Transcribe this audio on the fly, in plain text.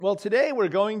Well, today we're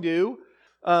going to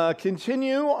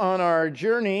continue on our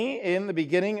journey in the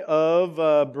beginning of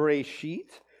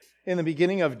Bereshit, in the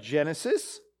beginning of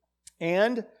Genesis.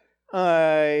 And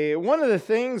one of the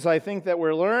things I think that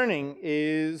we're learning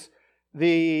is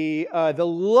the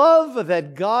love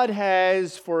that God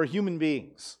has for human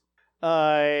beings,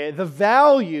 the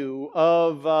value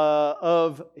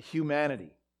of humanity.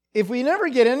 If we never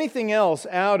get anything else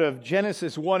out of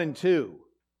Genesis 1 and 2,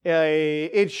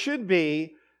 it should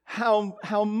be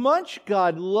how much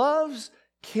God loves,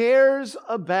 cares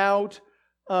about,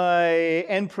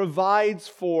 and provides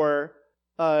for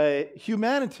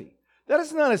humanity. That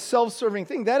is not a self-serving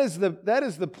thing. That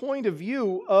is the point of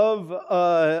view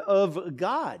of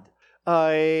God.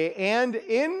 And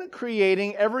in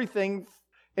creating everything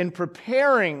and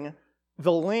preparing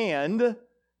the land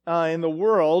in the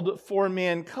world for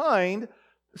mankind,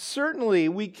 certainly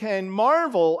we can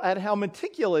marvel at how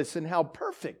meticulous and how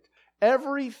perfect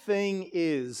everything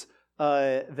is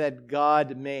that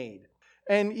God made.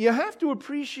 And you have to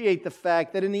appreciate the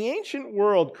fact that in the ancient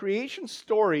world, creation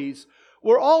stories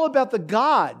were all about the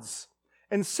gods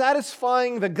and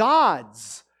satisfying the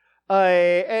gods.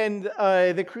 And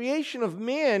the creation of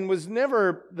man was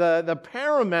never the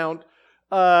paramount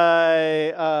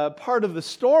part of the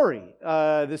story,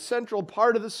 the central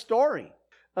part of the story.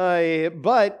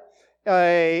 But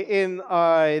in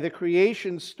the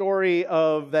creation story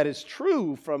that is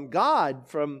true from God,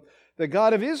 from the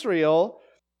God of Israel,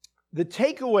 the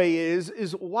takeaway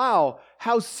is wow,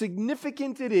 how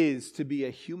significant it is to be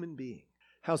a human being.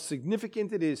 How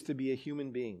significant it is to be a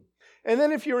human being. And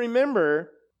then if you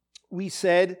remember, we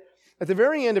said at the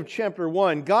very end of chapter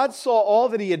 1, God saw all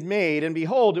that he had made, and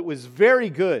behold, it was very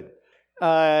good.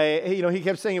 He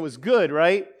kept saying it was good,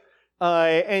 right?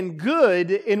 And good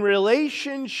in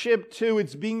relationship to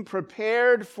its being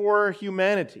prepared for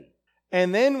humanity.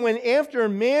 And then after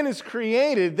man is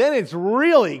created, then it's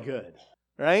really good,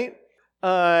 right?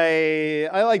 I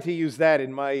like to use that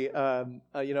in my,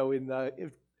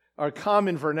 in our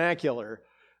common vernacular.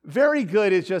 Very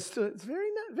good is just, it's very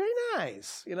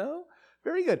nice,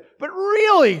 very good, but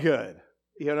really good,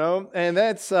 and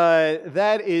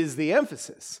that is the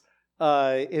emphasis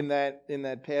in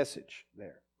that passage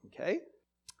there. Okay?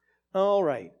 All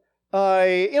right.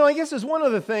 I guess there's one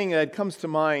other thing that comes to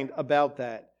mind about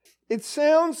that. It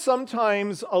sounds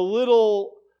sometimes a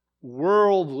little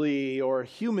worldly or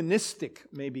humanistic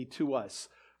maybe to us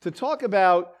to talk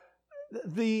about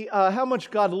how much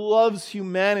God loves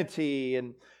humanity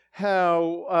and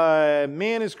how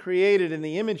man is created in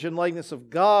the image and likeness of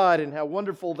God and how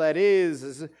wonderful that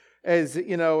is, as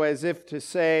if to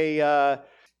say,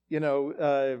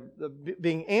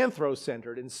 being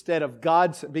anthrocentered instead of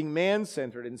being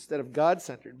man-centered instead of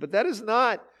God-centered. But that is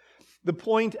not the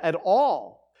point at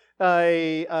all.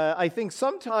 I think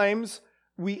sometimes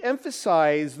we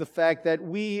emphasize the fact that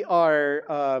we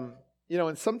are,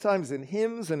 and sometimes in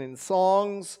hymns and in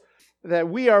songs, that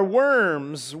we are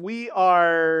worms, we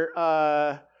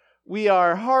are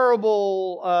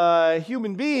horrible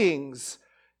human beings,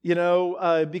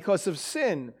 because of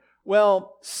sin.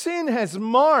 Well, sin has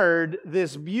marred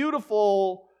this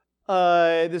beautiful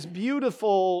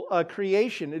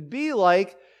creation. It'd be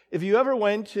like if you ever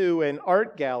went to an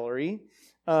art gallery,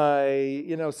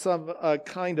 some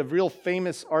kind of real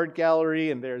famous art gallery,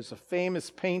 and there's a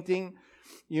famous painting,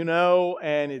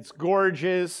 and it's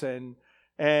gorgeous, and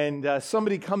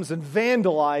somebody comes and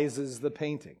vandalizes the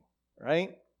painting,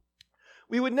 right?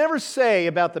 We would never say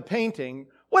about the painting,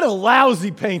 "What a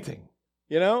lousy painting,"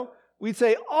 We'd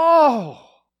say, "Oh,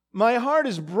 my heart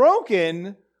is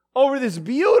broken over this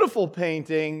beautiful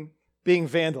painting being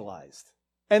vandalized."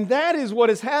 And that is what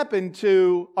has happened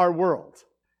to our world.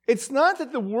 It's not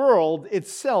that the world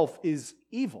itself is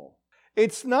evil.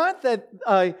 It's not that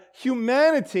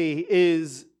humanity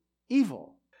is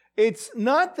evil. It's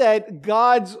not that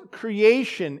God's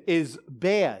creation is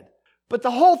bad. But the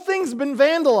whole thing's been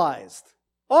vandalized.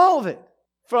 All of it.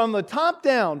 From the top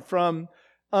down, from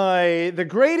the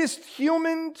greatest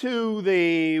human to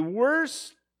the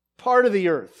worst part of the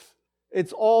earth.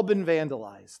 It's all been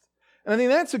vandalized. And I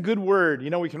think that's a good word.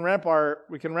 We can wrap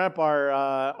our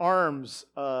arms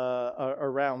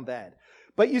around that.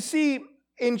 But you see,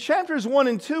 in chapters 1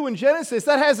 and 2 in Genesis,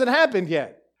 that hasn't happened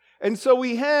yet. And so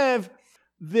we have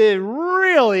the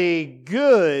really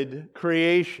good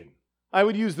creation. I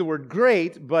would use the word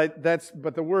great, but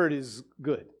the word is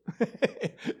good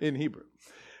in Hebrew.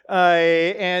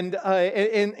 And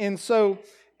so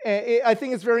I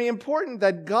think it's very important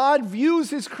that God views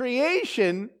his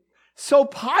creation so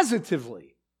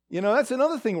positively. That's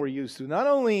another thing we're used to. Not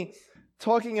only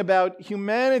talking about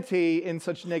humanity in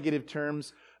such negative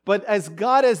terms, but as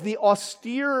God as the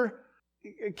austere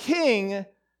king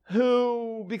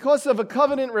who, because of a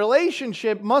covenant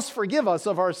relationship, must forgive us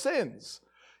of our sins.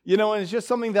 And it's just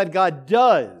something that God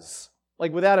does,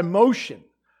 like without emotion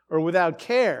or without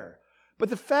care. But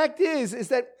the fact is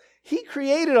that He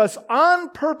created us on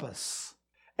purpose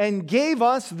and gave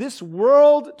us this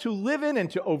world to live in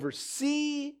and to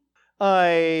oversee,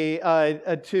 to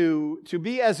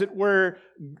be, as it were,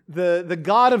 the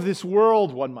God of this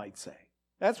world, one might say.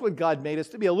 That's what God made us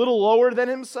to be, a little lower than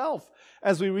Himself,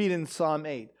 as we read in Psalm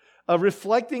 8.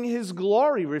 Reflecting His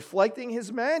glory, reflecting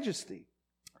His majesty.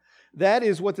 That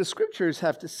is what the Scriptures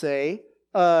have to say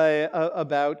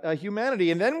about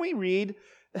humanity. And then we read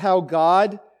how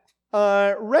God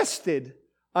rested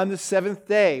on the seventh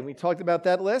day. We talked about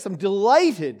that last time.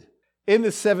 Delighted in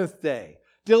the seventh day.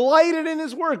 Delighted in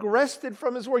His work, rested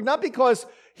from His work. Not because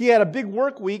He had a big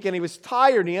work week and He was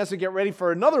tired and He has to get ready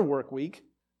for another work week.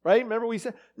 Right? Remember we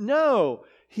said? No.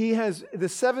 He has, the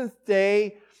seventh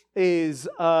day it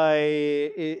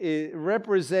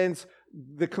represents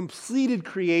the completed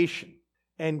creation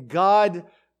and God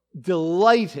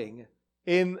delighting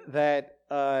in that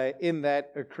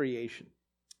creation.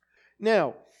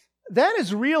 Now, that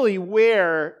is really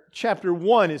where chapter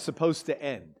 1 is supposed to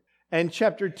end. And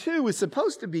chapter 2 is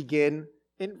supposed to begin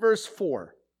in verse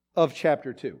 4 of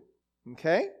chapter 2.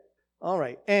 Okay? All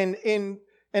right. And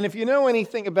if you know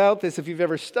anything about this, if you've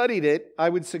ever studied it, I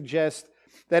would suggest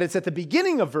that it's at the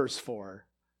beginning of verse 4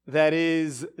 that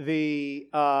is the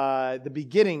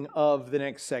beginning of the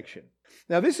next section.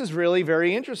 Now, this is really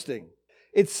very interesting.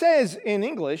 It says in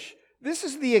English, this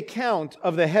is the account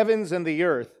of the heavens and the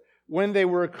earth when they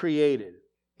were created,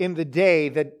 in the day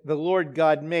that the Lord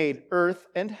God made earth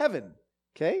and heaven.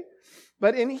 Okay?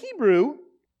 But in Hebrew,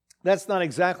 that's not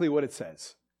exactly what it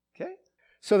says. Okay?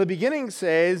 So the beginning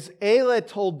says, Ele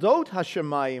toldot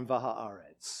hashemayim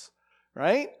v'ha'aretz.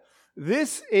 Right?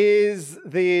 This is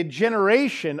the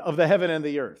generation of the heaven and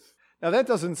the earth. Now that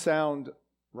doesn't sound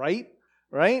right?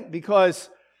 Because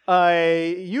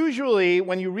usually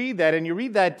when you read that, and you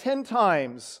read that 10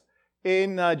 times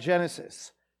in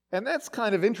Genesis, and that's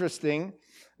kind of interesting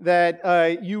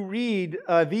that you read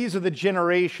these are the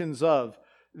generations of.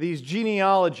 These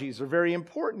genealogies are very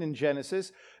important in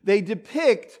Genesis. They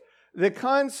depict the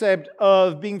concept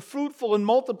of being fruitful and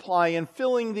multiplying and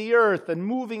filling the earth and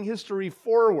moving history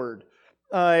forward.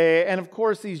 And of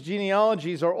course, these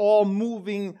genealogies are all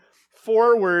moving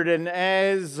forward. And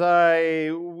as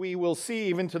we will see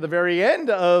even to the very end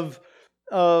of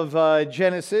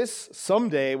Genesis,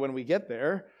 someday when we get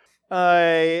there,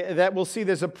 that we'll see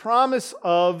there's a promise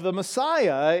of the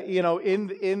Messiah,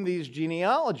 in these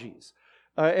genealogies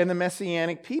and the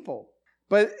Messianic people.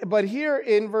 But here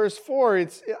in verse 4,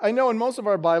 I know in most of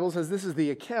our Bibles says this is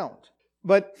the account,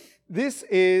 but this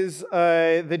is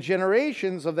the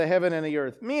generations of the heaven and the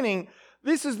earth, meaning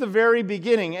this is the very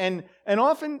beginning. And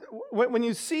often when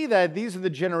you see that these are the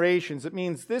generations, it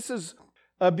means this is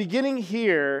beginning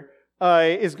here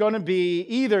is going to be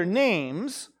either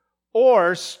names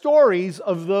or stories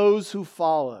of those who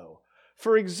follow.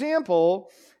 For example,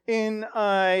 in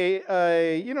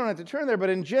you don't have to turn there, but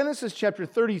in Genesis chapter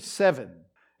 37,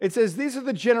 it says these are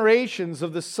the generations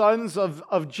of the sons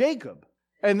of Jacob.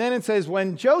 And then it says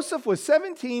when Joseph was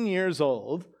 17 years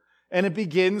old, and it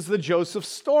begins the Joseph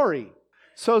story.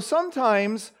 So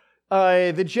sometimes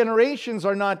the generations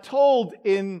are not told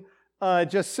in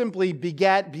just simply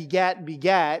begat, this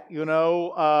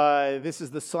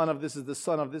is the son of, this is the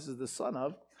son of, this is the son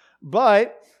of.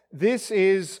 But this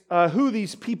is who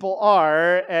these people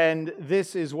are, and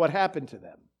this is what happened to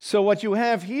them. So what you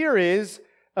have here is,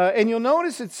 and you'll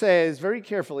notice it says very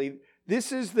carefully,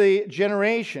 this is the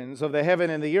generations of the heaven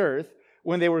and the earth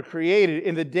when they were created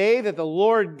in the day that the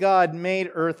Lord God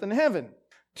made earth and heaven.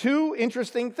 Two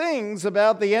interesting things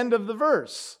about the end of the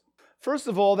verse. First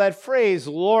of all, that phrase,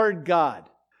 Lord God.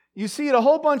 You see it a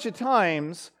whole bunch of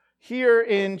times here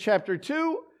in chapter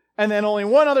 2, and then only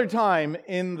one other time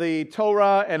in the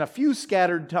Torah, and a few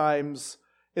scattered times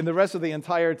in the rest of the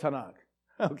entire Tanakh.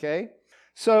 Okay?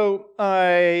 So,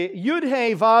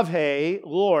 Yud-He, Vav-He,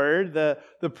 Lord, the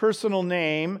personal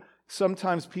name.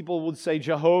 Sometimes people would say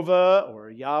Jehovah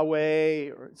or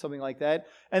Yahweh or something like that.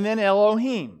 And then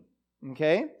Elohim.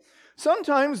 Okay?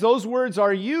 Sometimes those words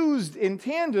are used in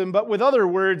tandem, but with other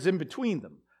words in between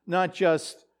them, not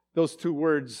just those two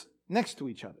words next to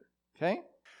each other. Okay?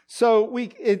 So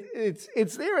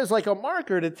it's there as like a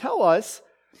marker to tell us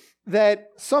that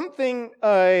something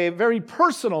very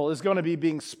personal is going to be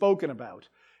being spoken about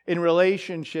in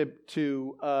relationship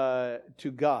to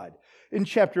God. In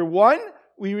chapter 1,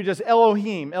 we read just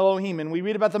Elohim, Elohim, and we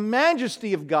read about the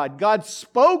majesty of God. God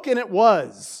spoke and it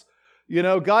was.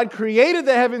 God created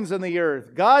the heavens and the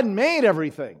earth. God made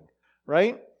everything,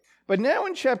 right? But now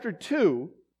in chapter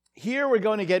 2, here we're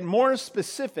going to get more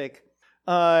specific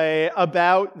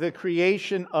about the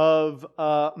creation of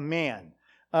man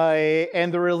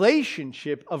and the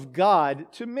relationship of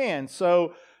God to man.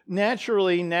 So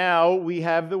naturally now we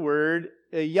have the word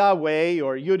Yahweh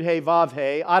or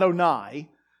Yud-He-Vav-He, Adonai.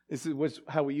 This is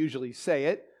how we usually say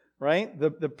it, right?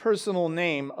 The personal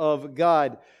name of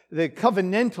God, the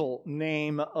covenantal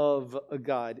name of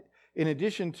God, in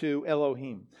addition to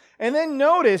Elohim. And then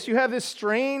notice you have this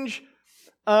strange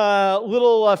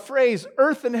little phrase,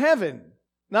 earth and heaven.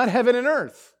 Not heaven and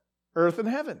earth, earth and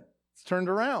heaven. It's turned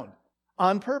around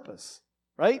on purpose,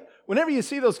 right? Whenever you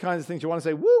see those kinds of things, you want to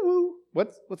say, woo-woo,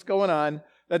 what's going on?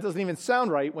 That doesn't even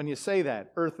sound right when you say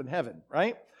that, earth and heaven,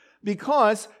 right?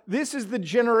 Because this is the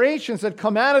generations that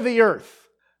come out of the earth.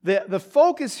 The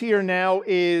focus here now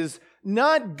is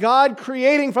not God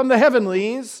creating from the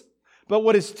heavenlies, but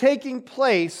what is taking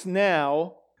place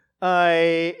now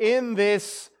in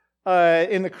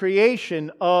the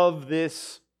creation of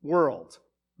this world.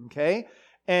 Okay?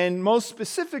 And most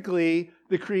specifically,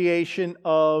 the creation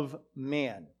of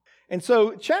man. And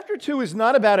so chapter 2 is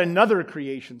not about another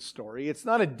creation story. It's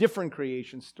not a different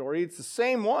creation story. It's the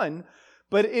same one,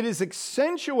 but it is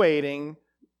accentuating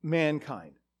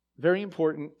mankind. Very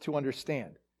important to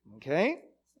understand. Okay?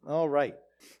 All right.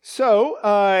 So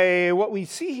what we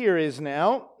see here is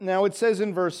now it says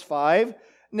in verse 5,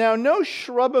 "Now no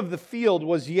shrub of the field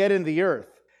was yet in the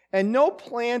earth, and no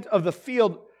plant of the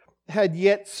field had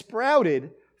yet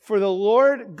sprouted, for the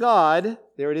Lord God,"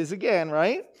 there it is again,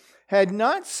 right, "had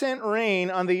not sent rain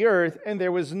on the earth, and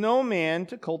there was no man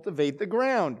to cultivate the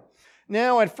ground."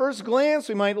 Now, at first glance,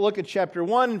 we might look at chapter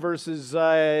 1, verses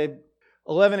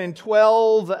 11 and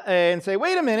 12, and say,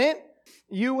 wait a minute,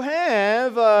 you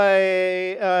have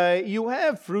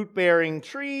fruit-bearing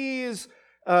trees,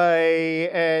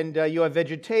 and you have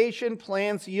vegetation,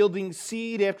 plants yielding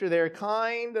seed after their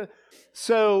kind.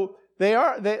 So they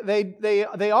are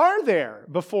there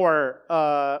before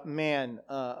man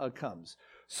comes.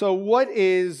 So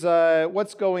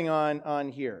what's going on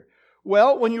here?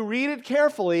 Well, when you read it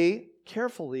carefully,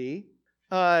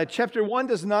 chapter 1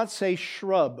 does not say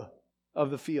shrub of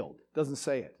the field. Doesn't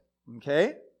say it.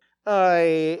 Okay?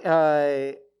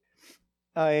 And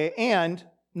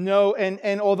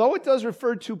although it does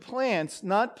refer to plants,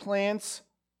 not plants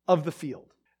of the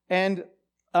field. And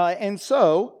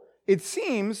so it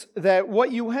seems that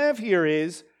what you have here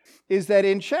is that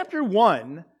in chapter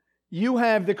 1, you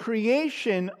have the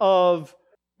creation of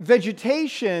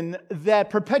vegetation that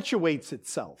perpetuates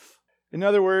itself. In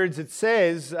other words, it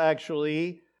says,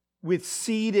 actually, with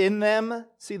seed in them.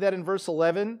 See that in verse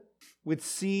 11? With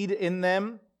seed in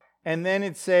them. And then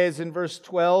it says in verse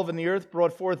 12, "And the earth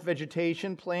brought forth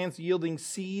vegetation, plants yielding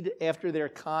seed after their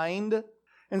kind."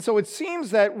 And so it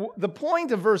seems that the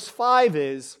point of verse 5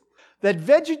 is that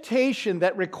vegetation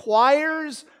that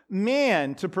requires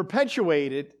man to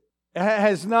perpetuate it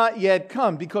has not yet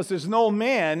come, because there's no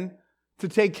man to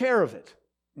take care of it.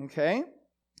 Okay?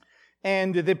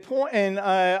 And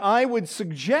I would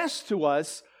suggest to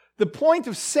us the point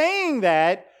of saying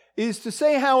that is to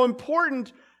say how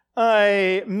important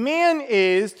man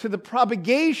is to the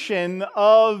propagation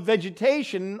of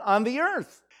vegetation on the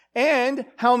earth, and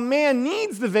how man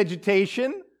needs the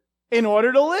vegetation in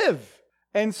order to live.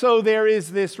 And so there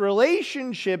is this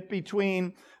relationship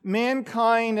between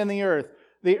mankind and the earth.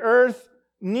 The earth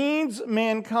needs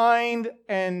mankind,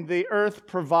 and the earth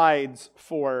provides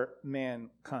for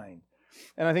mankind.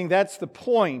 And I think that's the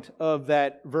point of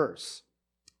that verse.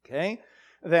 Okay?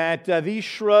 That these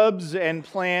shrubs and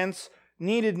plants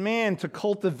needed man to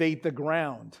cultivate the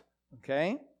ground.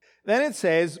 Okay? Then it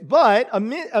says, "But a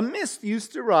mist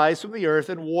used to rise from the earth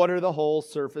and water the whole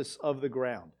surface of the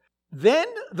ground. Then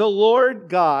the Lord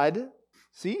God,"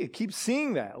 see, it keeps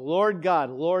seeing that. Lord God,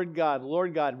 Lord God,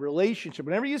 Lord God, relationship.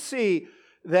 Whenever you see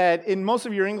that in most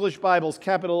of your English Bibles,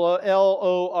 capital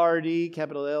L-O-R-D,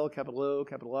 capital L, capital O,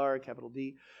 capital R, capital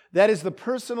D, that is the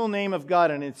personal name of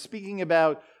God, and it's speaking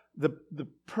about the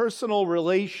personal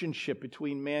relationship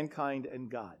between mankind and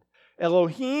God.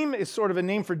 Elohim is sort of a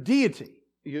name for deity,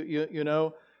 you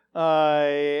know,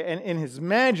 and in his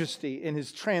majesty, in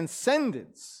his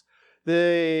transcendence.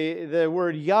 The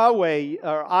word Yahweh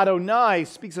or Adonai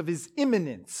speaks of his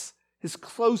immanence, his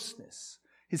closeness,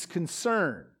 his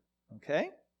concern.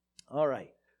 Okay? All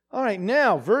right. All right,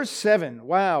 now, verse 7.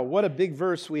 Wow, what a big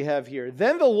verse we have here.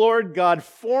 "Then the Lord God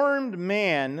formed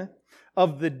man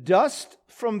of the dust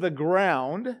from the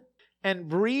ground and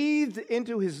breathed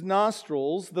into his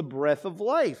nostrils the breath of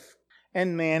life,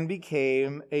 and man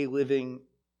became a living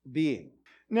being.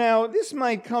 Now, this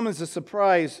might come as a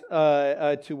surprise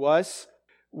to us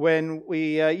when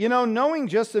we, knowing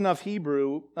just enough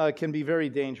Hebrew can be very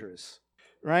dangerous,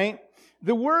 right?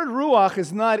 The word ruach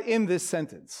is not in this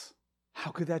sentence.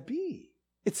 How could that be?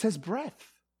 It says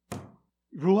breath.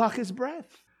 Ruach is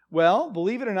breath. Well,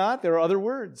 believe it or not, there are other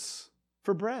words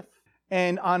for breath.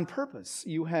 And on purpose,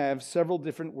 you have several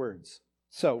different words.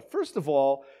 So, first of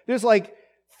all, there's like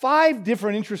 5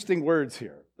 different interesting words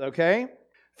here, okay?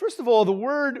 First of all, the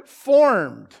word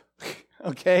formed,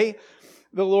 okay?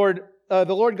 The Lord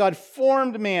God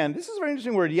formed man. This is a very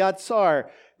interesting word, yatsar.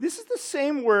 This is the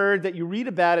same word that you read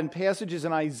about in passages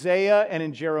in Isaiah and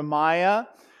in Jeremiah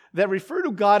that refer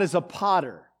to God as a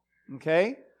potter,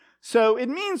 okay? So it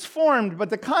means formed, but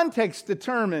the context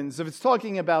determines if it's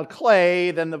talking about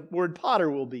clay, then the word potter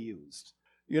will be used.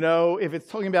 If it's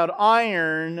talking about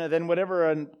iron, then whatever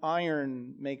an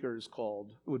iron maker is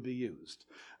called would be used.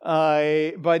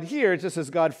 But here it just says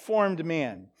God formed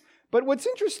man. But what's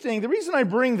interesting, the reason I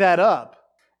bring that up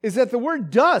is that the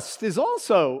word dust is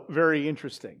also very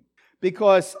interesting.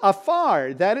 Because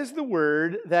afar, that is the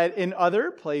word that in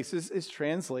other places is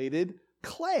translated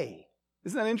clay.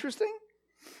 Isn't that interesting?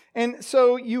 And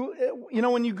so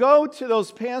when you go to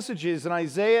those passages in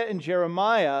Isaiah and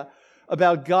Jeremiah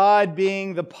about God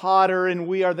being the potter and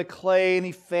we are the clay and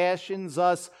he fashions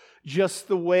us just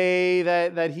the way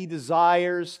that he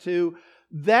desires to,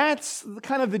 that's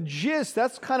kind of the gist.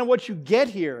 That's kind of what you get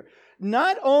here.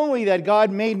 Not only that God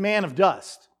made man of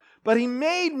dust, but he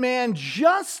made man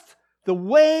just the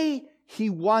way he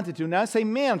wanted to. Now I say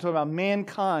man, I'm talking about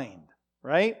mankind,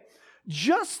 right?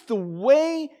 Just the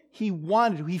way he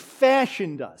wanted to. He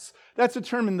fashioned us. That's a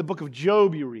term in the book of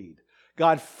Job you read.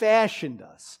 God fashioned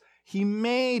us. He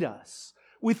made us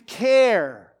with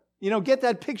care. Get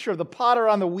that picture of the potter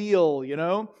on the wheel,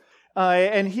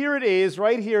 and here it is,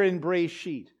 right here in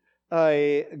Breshit.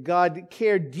 God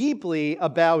cared deeply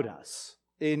about us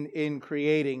in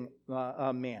creating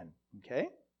man. Okay?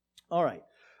 All right.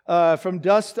 From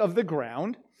dust of the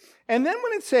ground. And then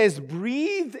when it says,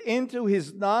 breathe into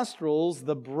his nostrils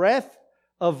the breath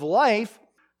of life,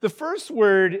 the first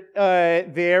word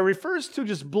there refers to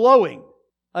just blowing.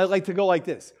 I like to go like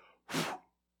this.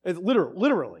 It's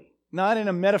literally, not in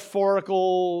a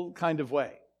metaphorical kind of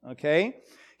way. Okay?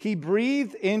 He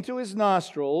breathed into his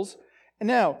nostrils.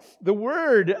 Now, the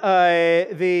word,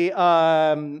 the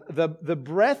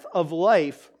breath of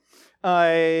life,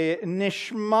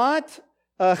 nishmat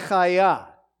chaya,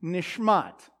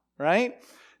 nishmat, right?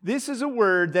 This is a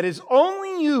word that is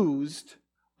only used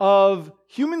of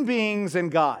human beings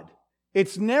and God.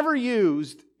 It's never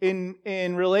used in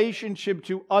relationship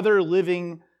to other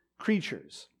living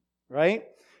creatures, right?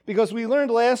 Because we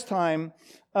learned last time,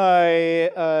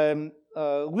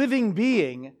 living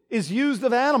being is used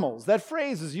of animals. That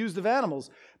phrase is used of animals,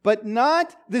 but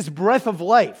not this breath of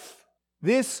life.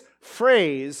 This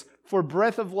phrase for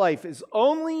breath of life is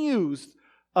only used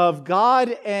of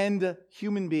God and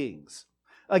human beings.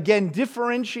 Again,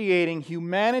 differentiating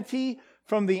humanity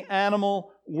from the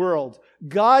animal world.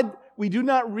 We do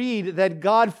not read that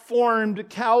God formed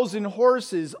cows and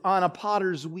horses on a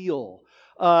potter's wheel,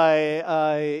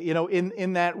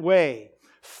 in that way,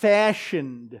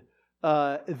 fashioned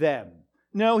them.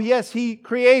 No, yes, he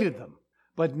created them,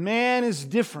 but man is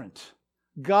different.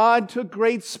 God took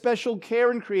great special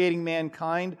care in creating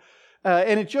mankind,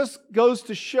 and it just goes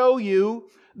to show you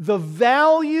the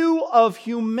value of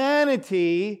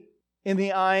humanity in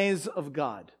the eyes of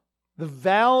God. The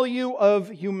value of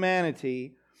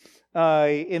humanity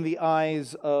in the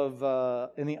eyes of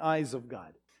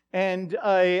God. And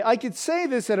I could say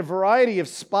this at a variety of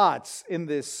spots in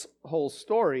this whole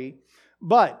story,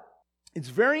 but it's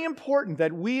very important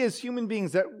that we as human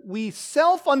beings, that we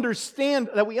self-understand,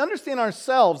 that we understand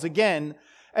ourselves, again,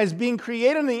 as being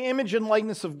created in the image and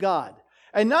likeness of God,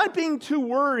 and not being too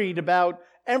worried about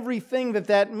everything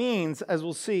that means, as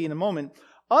we'll see in a moment,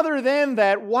 other than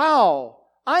that, wow,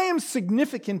 I am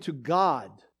significant to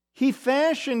God. He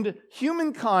fashioned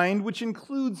humankind, which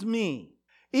includes me.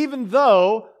 Even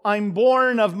though I'm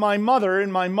born of my mother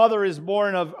and my mother is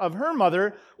born of her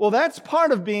mother, well, that's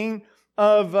part of being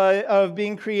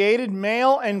created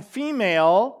male and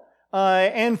female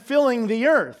and filling the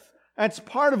earth. That's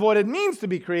part of what it means to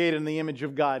be created in the image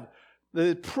of God.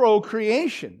 The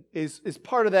procreation is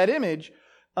part of that image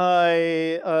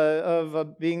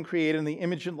of being created in the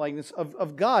image and likeness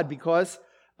of God, because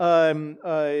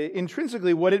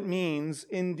intrinsically what it means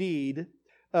indeed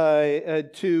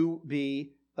to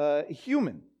be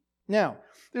human. Now,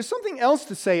 there's something else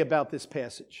to say about this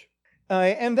passage.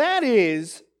 And that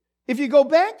is, if you go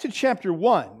back to chapter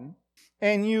 1,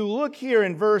 and you look here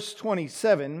in verse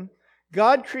 27,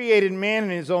 God created man in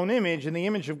his own image. In the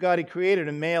image of God, he created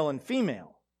a male and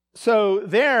female. So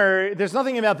there's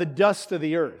nothing about the dust of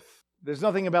the earth. There's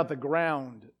nothing about the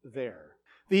ground there.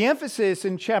 The emphasis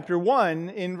in chapter 1,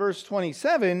 in verse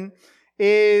 27,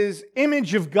 is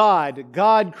image of God.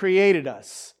 God created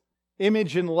us.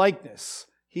 Image and likeness.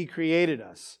 He created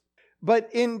us. But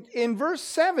in verse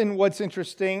 7, what's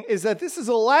interesting is that this is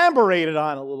elaborated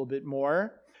on a little bit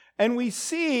more. And we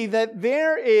see that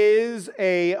there is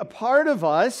a part of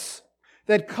us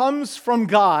that comes from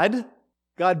God.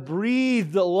 God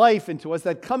breathed life into us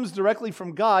that comes directly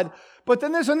from God. But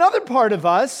then there's another part of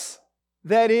us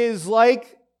that is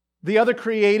like the other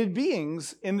created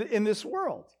beings in this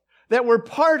world. That we're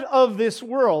part of this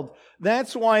world.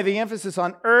 That's why the emphasis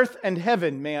on earth and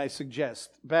heaven, may I suggest,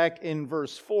 back in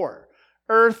verse 4.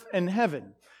 Earth and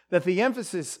heaven. That the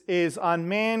emphasis is on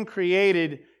man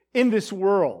created in this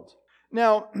world.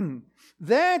 Now,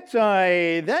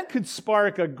 that could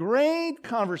spark a great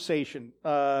conversation,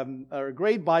 or a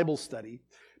great Bible study,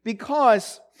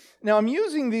 because, now I'm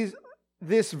using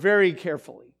this very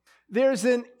carefully. There's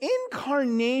an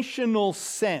incarnational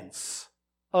sense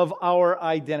of our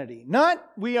identity.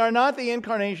 We are not the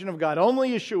incarnation of God.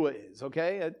 Only Yeshua is,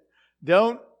 okay?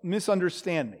 Don't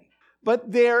misunderstand me.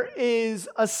 But there is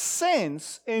a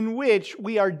sense in which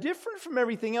we are different from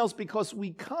everything else because we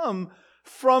come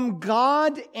from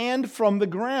God and from the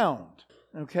ground,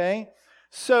 okay?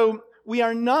 So we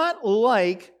are not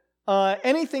like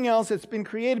anything else that's been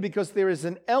created because there is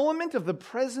an element of the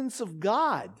presence of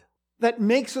God that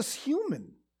makes us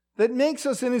human, that makes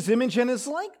us in His image and His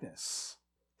likeness.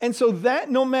 And so that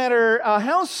no matter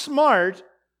how smart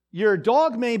your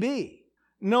dog may be,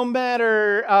 no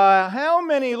matter how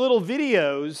many little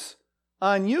videos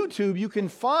on YouTube you can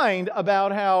find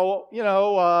about how,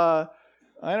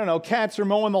 I don't know, cats are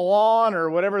mowing the lawn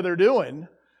or whatever they're doing,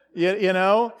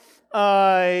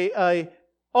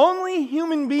 only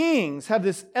human beings have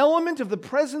this element of the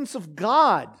presence of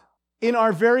God in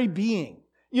our very being.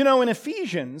 In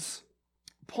Ephesians,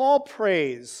 Paul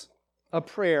prays a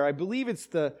prayer. I believe it's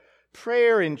the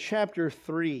prayer in chapter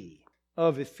 3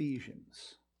 of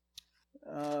Ephesians.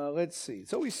 Let's see.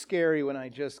 It's always scary when I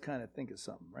just kind of think of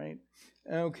something, right?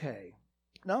 Okay.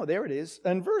 No, there it is.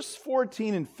 In verse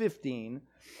 14 and 15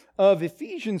 of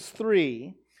Ephesians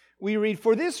 3, we read,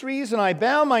 "For this reason I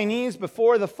bow my knees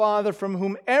before the Father, from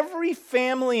whom every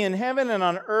family in heaven and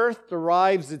on earth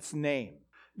derives its name."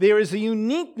 There is a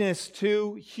uniqueness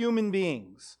to human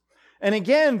beings. And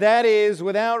again, that is,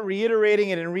 without reiterating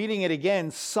it and reading it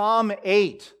again, Psalm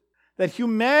 8, that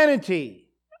humanity,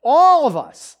 all of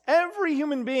us, every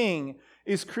human being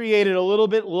is created a little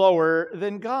bit lower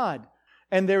than God.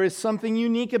 And there is something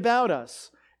unique about us.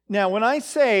 Now, when I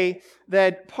say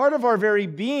that part of our very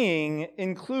being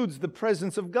includes the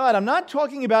presence of God, I'm not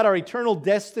talking about our eternal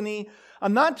destiny.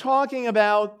 I'm not talking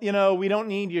about, we don't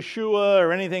need Yeshua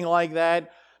or anything like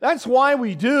that. That's why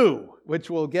we do, which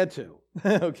we'll get to,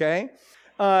 okay?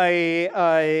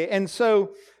 A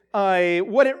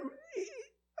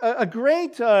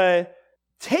great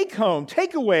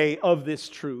takeaway of this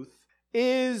truth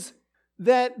is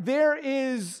that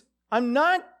I'm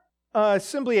not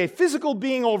simply a physical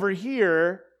being over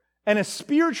here and a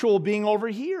spiritual being over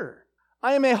here.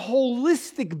 I am a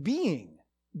holistic being.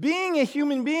 Being a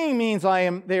human being means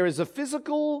there is a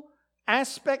physical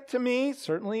aspect to me,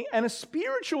 certainly, and a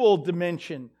spiritual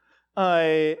dimension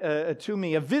to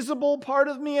me, a visible part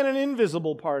of me and an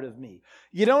invisible part of me.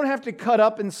 You don't have to cut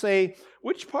up and say,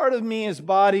 which part of me is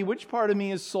body, which part of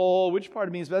me is soul, which part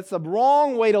of me is... That's the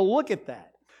wrong way to look at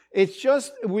that. It's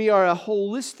just, we are a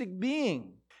holistic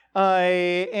being.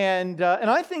 And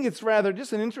I think it's rather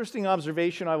just an interesting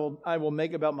observation I will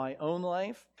make about my own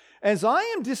life. As I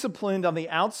am disciplined on the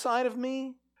outside of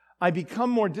me, I become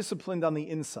more disciplined on the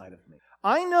inside of me.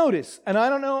 I notice, and I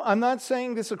don't know, I'm not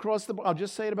saying this across the board, I'll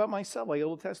just say it about myself, like a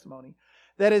little testimony,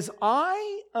 that as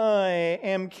I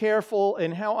am careful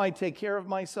in how I take care of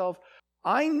myself,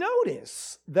 I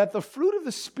notice that the fruit of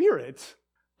the Spirit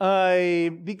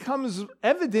becomes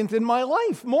evident in my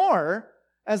life more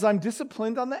as I'm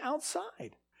disciplined on the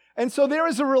outside. And so there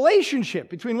is a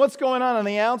relationship between what's going on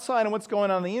the outside and what's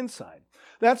going on the inside.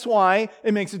 That's why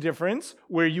it makes a difference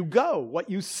where you go, what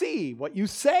you see, what you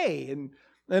say,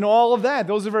 and all of that.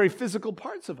 Those are very physical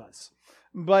parts of us.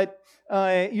 But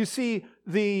you see,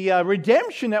 the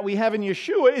redemption that we have in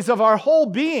Yeshua is of our whole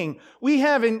being. We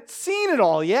haven't seen it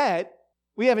all yet.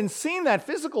 We haven't seen that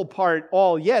physical part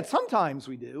all yet. Sometimes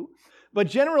we do. But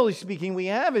generally speaking, we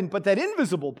haven't. But that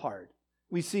invisible part,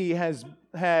 we see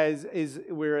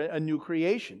we're a new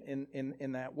creation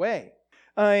in that way.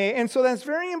 And so that's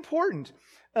very important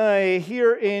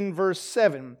here in verse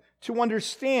 7 to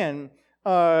understand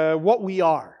what we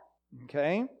are.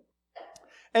 Okay?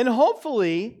 And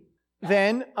hopefully,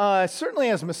 then, certainly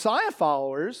as Messiah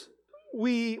followers,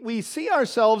 we see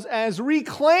ourselves as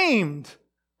reclaimed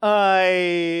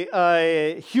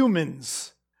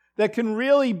humans that can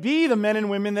really be the men and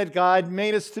women that God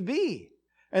made us to be.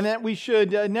 And that we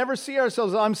should never see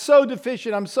ourselves, I'm so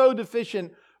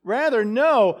deficient. Rather,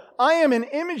 no, I am an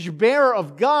image bearer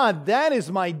of God. That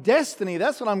is my destiny.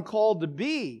 That's what I'm called to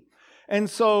be. And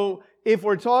so, if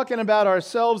we're talking about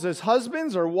ourselves as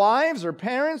husbands or wives or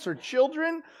parents or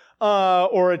children,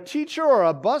 or a teacher or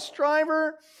a bus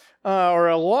driver, or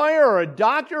a lawyer or a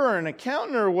doctor or an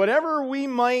accountant or whatever we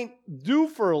might do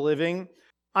for a living,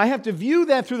 I have to view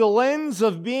that through the lens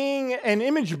of being an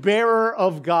image bearer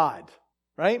of God,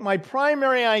 right? My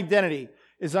primary identity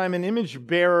is I'm an image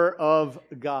bearer of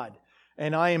God,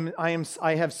 and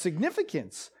I have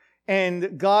significance.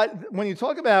 And God, when you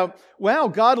talk about, wow,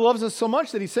 God loves us so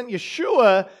much that He sent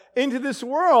Yeshua into this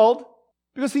world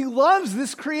because He loves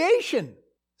this creation.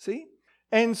 See?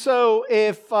 And so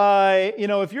if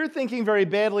you're thinking very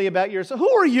badly about yourself,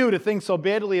 who are you to think so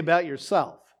badly about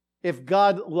yourself if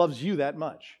God loves you that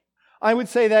much? I would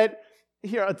say that,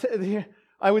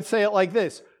 I would say it like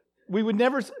this. You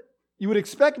would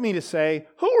expect me to say,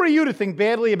 who are you to think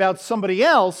badly about somebody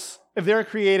else if they're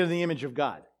created in the image of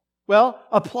God? Well,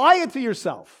 apply it to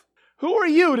yourself. Who are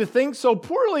you to think so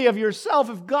poorly of yourself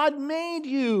if God made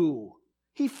you?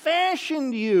 He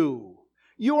fashioned you.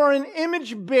 You are an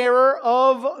image bearer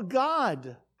of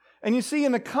God. And you see,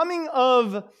 in the coming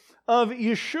of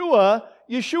Yeshua,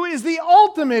 Yeshua is the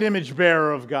ultimate image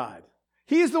bearer of God.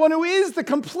 He is the one who is the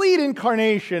complete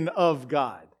incarnation of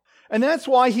God. And that's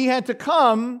why He had to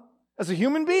come as a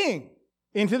human being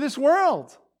into this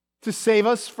world to save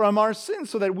us from our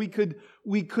sins so that we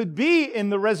could be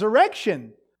in the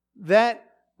resurrection that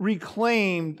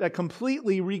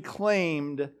completely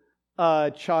reclaimed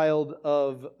child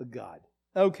of God.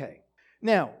 Okay,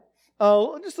 now,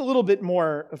 just a little bit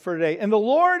more for today. And the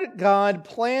Lord God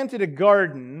planted a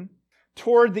garden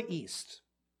toward the east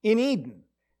in Eden,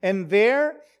 and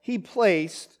there He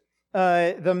placed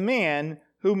the man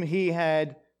whom He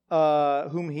had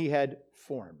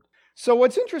formed. So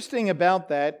what's interesting about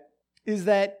that is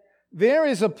that there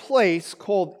is a place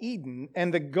called Eden,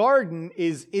 and the garden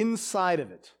is inside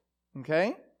of it.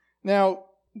 Okay? Now,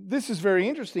 this is very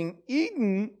interesting.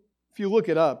 Eden, if you look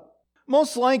it up,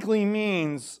 most likely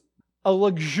means a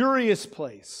luxurious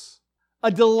place, a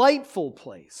delightful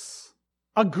place,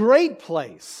 a great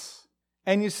place.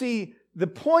 And you see, the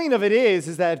point of it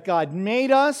is that God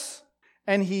made us,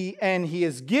 and He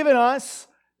has given us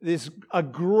a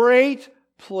great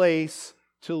place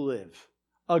to live.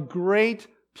 A great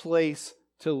place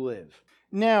to live.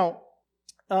 Now,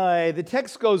 the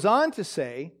text goes on to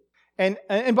say,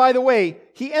 and by the way,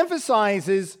 He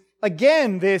emphasizes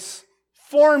again this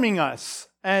forming us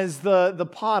as the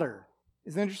potter.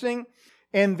 Isn't it interesting?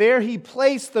 And there He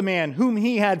placed the man whom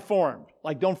He had formed.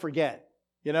 Like, don't forget,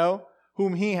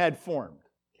 whom He had formed.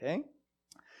 Okay?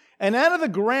 And out of the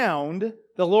ground,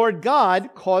 the Lord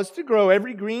God caused to grow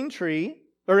every green tree,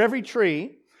 or every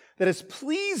tree that is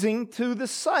pleasing to the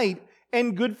sight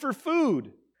and good for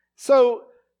food. So,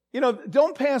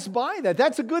 don't pass by that.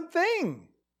 That's a good thing.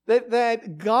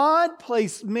 That God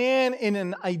placed man in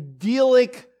an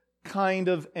idyllic kind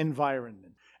of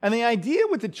environment. And the idea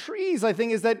with the trees, I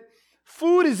think, is that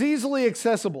food is easily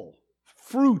accessible.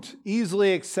 Fruit,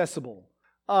 easily accessible.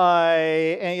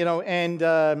 As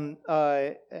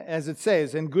it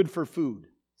says, and good for food.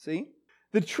 See?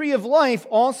 The tree of life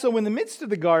also in the midst of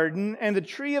the garden, and the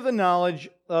tree of the knowledge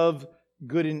of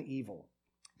good and evil.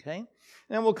 Okay?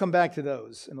 And we'll come back to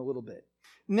those in a little bit.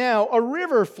 Now, a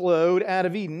river flowed out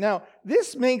of Eden. Now,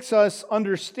 this makes us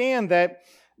understand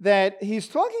that he's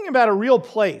talking about a real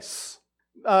place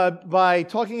by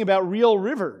talking about real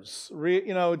rivers.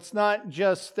 It's not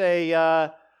just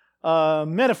a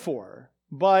metaphor,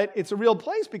 but it's a real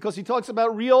place because he talks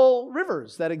about real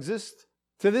rivers that exist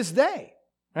to this day,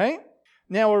 right?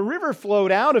 Now, a river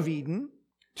flowed out of Eden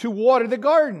to water the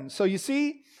garden. So you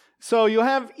see, you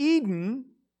have Eden,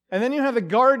 and then you have the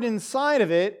garden inside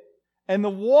of it, and the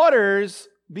waters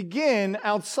begin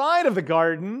outside of the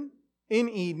garden in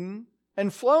Eden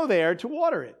and flow there to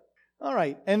water it. All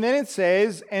right, and then it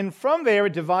says, and from there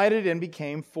it divided and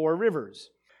became 4 rivers.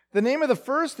 The name of the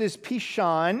first is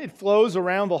Pishon. It flows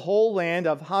around the whole land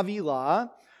of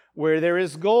Havilah, where there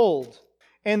is gold.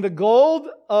 And the gold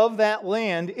of that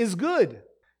land is good.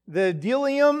 The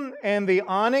bdellium and the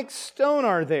onyx stone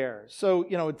are there. So,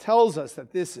 it tells us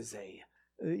that this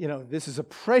is a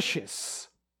precious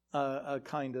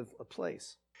kind of a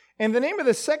place. And the name of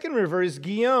the second river is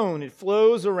Gihon. It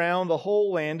flows around the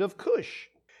whole land of Cush.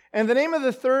 And the name of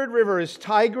the third river is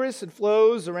Tigris. It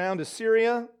flows around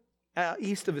Assyria,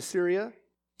 east of Assyria.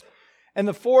 And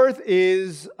the fourth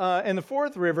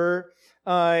river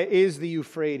is the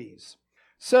Euphrates.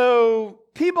 So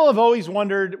people have always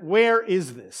wondered, where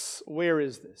is this? Where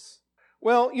is this?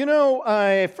 Well,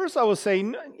 first I will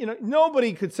say,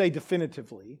 nobody could say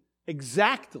definitively,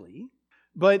 exactly,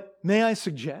 but may I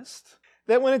suggest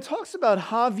that when it talks about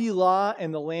Havilah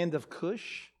and the land of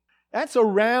Cush, that's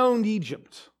around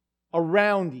Egypt.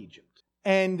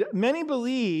 And many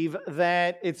believe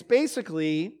that it's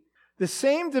basically the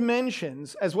same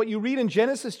dimensions as what you read in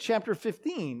Genesis chapter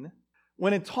 15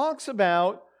 when it talks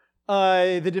about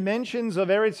the dimensions of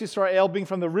Eretz Yisrael being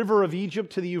from the river of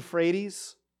Egypt to the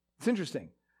Euphrates. It's interesting.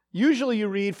 Usually you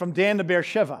read from Dan to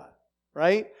Beersheba,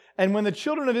 right? And when the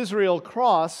children of Israel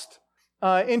crossed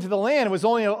into the land, it was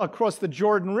only across the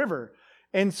Jordan River.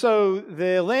 And so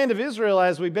the land of Israel,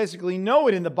 as we basically know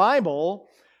it in the Bible,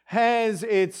 has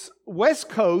its west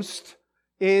coast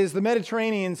is the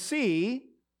Mediterranean Sea,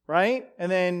 right?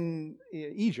 And then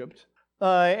Egypt.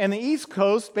 And the east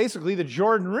coast, basically the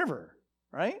Jordan River,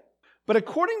 right? But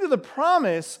according to the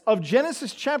promise of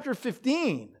Genesis chapter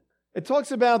 15, it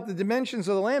talks about the dimensions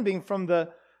of the land being from the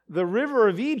river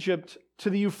of Egypt to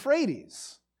the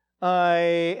Euphrates.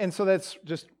 And so that's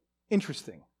just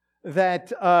interesting.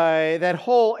 That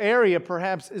whole area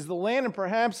perhaps is the land, and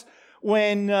perhaps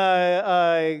when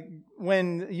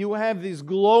you have these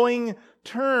glowing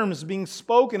terms being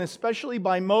spoken, especially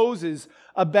by Moses,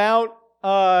 about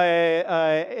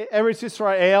Eretz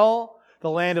Yisrael, the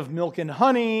land of milk and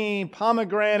honey,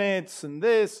 pomegranates, and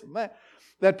this, and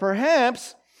that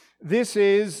perhaps this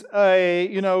is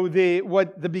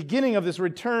the beginning of this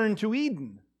return to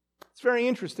Eden. It's very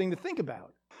interesting to think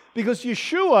about, because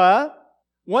Yeshua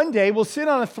one day will sit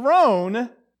on a throne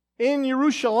in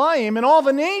Jerusalem, and all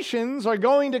the nations are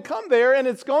going to come there, and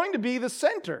it's going to be the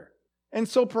center. And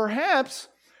so perhaps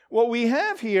what we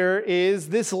have here is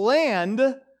this land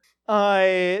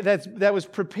that was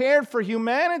prepared for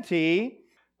humanity,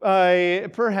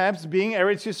 perhaps being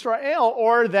Eretz Yisrael,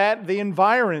 or that the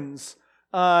environs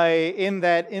in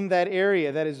that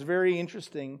area. That is very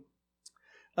interesting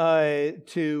to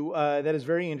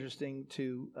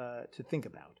think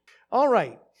about. All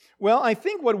right. Well, I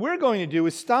think what we're going to do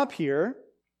is stop here,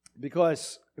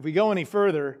 because if we go any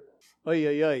further,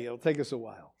 it'll take us a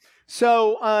while.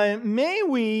 So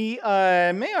may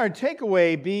our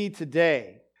takeaway be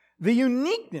today the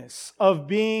uniqueness of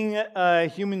being a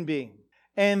human being,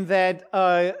 and that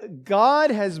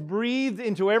God has breathed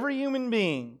into every human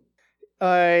being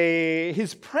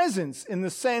His presence, in the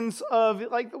sense of,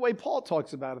 like the way Paul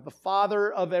talks about it, the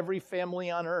father of every family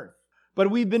on earth.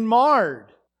 But we've been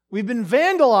marred. We've been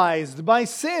vandalized by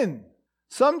sin,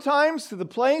 sometimes to the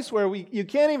place where you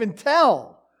can't even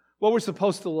tell what we're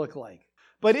supposed to look like.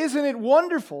 But isn't it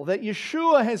wonderful that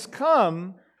Yeshua has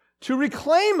come to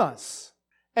reclaim us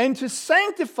and to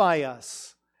sanctify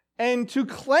us and to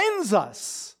cleanse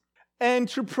us and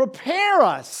to prepare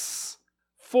us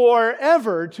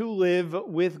forever to live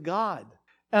with God?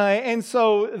 And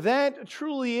so that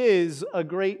truly is a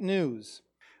great news.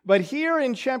 But here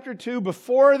in chapter 2,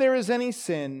 before there is any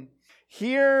sin,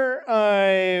 here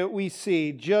we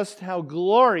see just how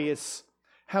glorious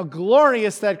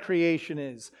that creation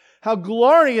is, how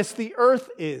glorious the earth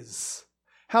is,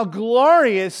 how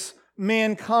glorious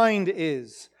mankind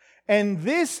is. And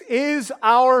this is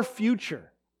our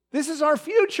future. This is our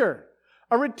future.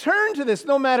 A return to this,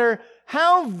 no matter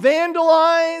how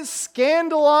vandalized,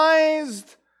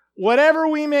 scandalized, whatever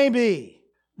we may be,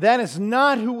 that is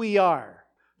not who we are.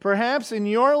 Perhaps in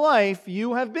your life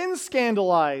you have been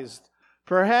scandalized.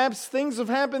 Perhaps things have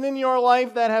happened in your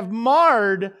life that have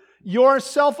marred your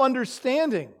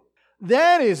self-understanding.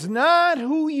 That is not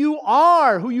who you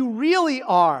are, who you really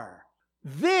are.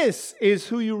 This is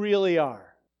who you really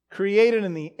are. Created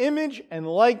in the image and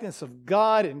likeness of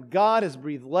God, and God has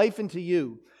breathed life into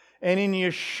you. And in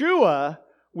Yeshua,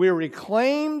 we're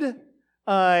reclaimed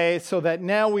so that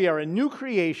now we are a new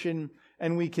creation,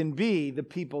 and we can be the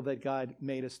people that God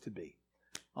made us to be.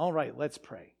 All right, let's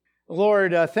pray.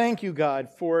 Lord, thank you, God,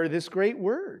 for this great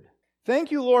word. Thank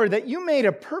you, Lord, that you made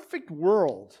a perfect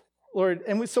world, Lord.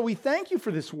 And so we thank you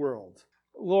for this world,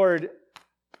 Lord.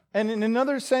 And in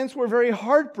another sense, we're very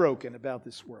heartbroken about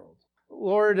this world.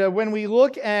 Lord, when we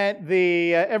look at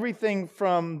the everything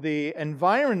from the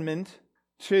environment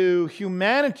to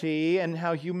humanity, and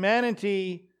how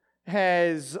humanity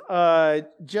has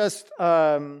just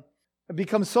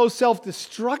become so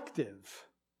self-destructive.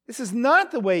 This is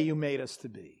not the way you made us to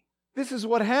be. This is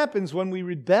what happens when we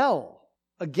rebel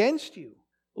against you.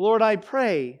 Lord, I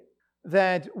pray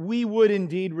that we would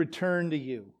indeed return to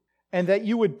you and that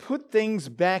you would put things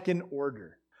back in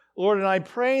order. Lord, and I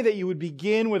pray that you would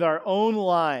begin with our own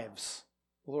lives.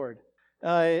 Lord,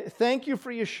 thank you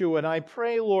for Yeshua, and I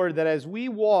pray, Lord, that as we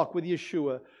walk with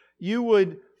Yeshua, you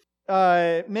would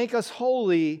make us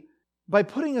holy by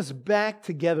putting us back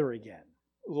together again,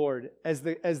 Lord, as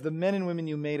the men and women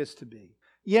you made us to be.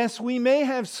 Yes, we may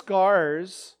have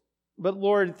scars, but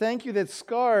Lord, thank you that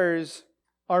scars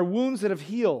are wounds that have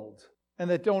healed and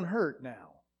that don't hurt now.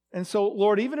 And so,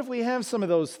 Lord, even if we have some of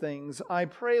those things, I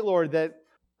pray, Lord, that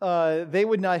they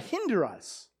would not hinder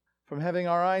us from having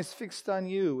our eyes fixed on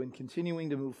you and continuing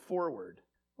to move forward,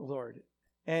 Lord.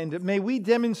 And may we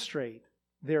demonstrate,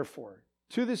 therefore,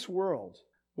 to this world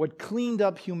what cleaned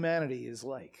up humanity is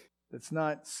like. That's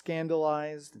not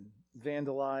scandalized and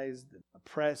vandalized and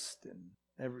oppressed and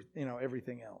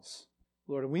everything else.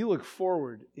 Lord, and we look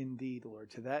forward indeed,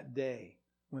 Lord, to that day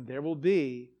when there will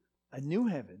be a new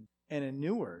heaven and a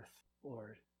new earth,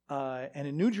 Lord, and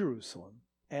a new Jerusalem,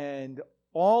 and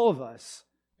all of us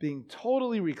being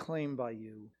totally reclaimed by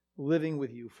you, living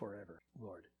with you forever,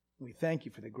 Lord. We thank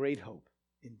you for the great hope,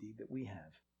 indeed, that we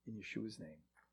have in Yeshua's name.